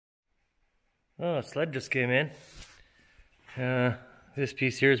Oh, a sled just came in. This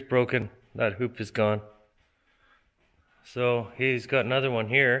piece here is broken. That hoop is gone. So he's got another one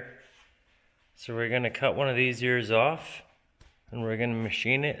here. So we're going to cut one of these ears off and we're going to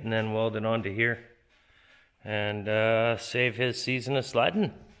machine it and then weld it onto here and save his season of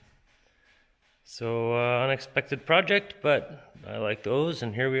sledding. So unexpected project, but I like those,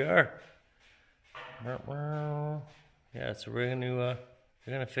 and here we are. Yeah, so we're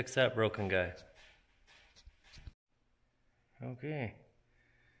gonna fix that broken guy. Okay,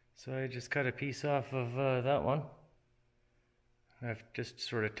 so I just cut a piece off of that one. I've just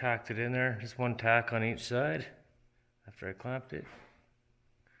sort of tacked it in there, just one tack on each side after I clamped it.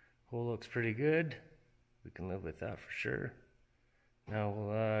 Hole looks pretty good. We can live with that for sure. Now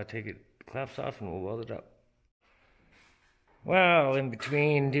we'll take it, clamps off, and we'll weld it up. Well, in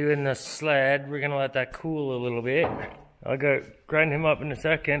between doing the sled, we're gonna let that cool a little bit. I'll go grind him up in a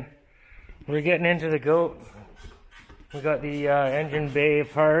second. We're getting into the goat. We got the engine bay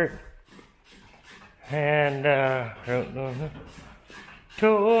apart, and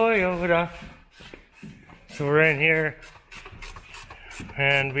Toyota. So we're in here,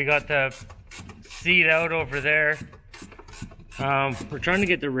 and we got the seat out over there. We're trying to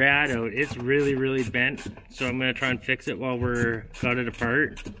get the rad out. It's really bent, so I'm gonna try and fix it while we're got it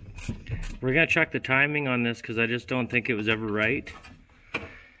apart. We're gonna check the timing on this because I just don't think it was ever right.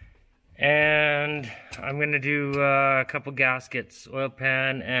 And I'm gonna do a couple gaskets, oil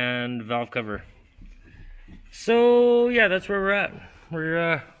pan and valve cover. So yeah, that's where we're at.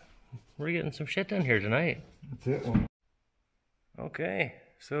 We're getting some shit done here tonight. That's it. Okay,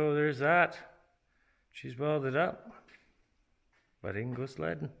 so there's that. She's welded up. But I can go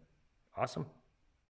sledding. Awesome.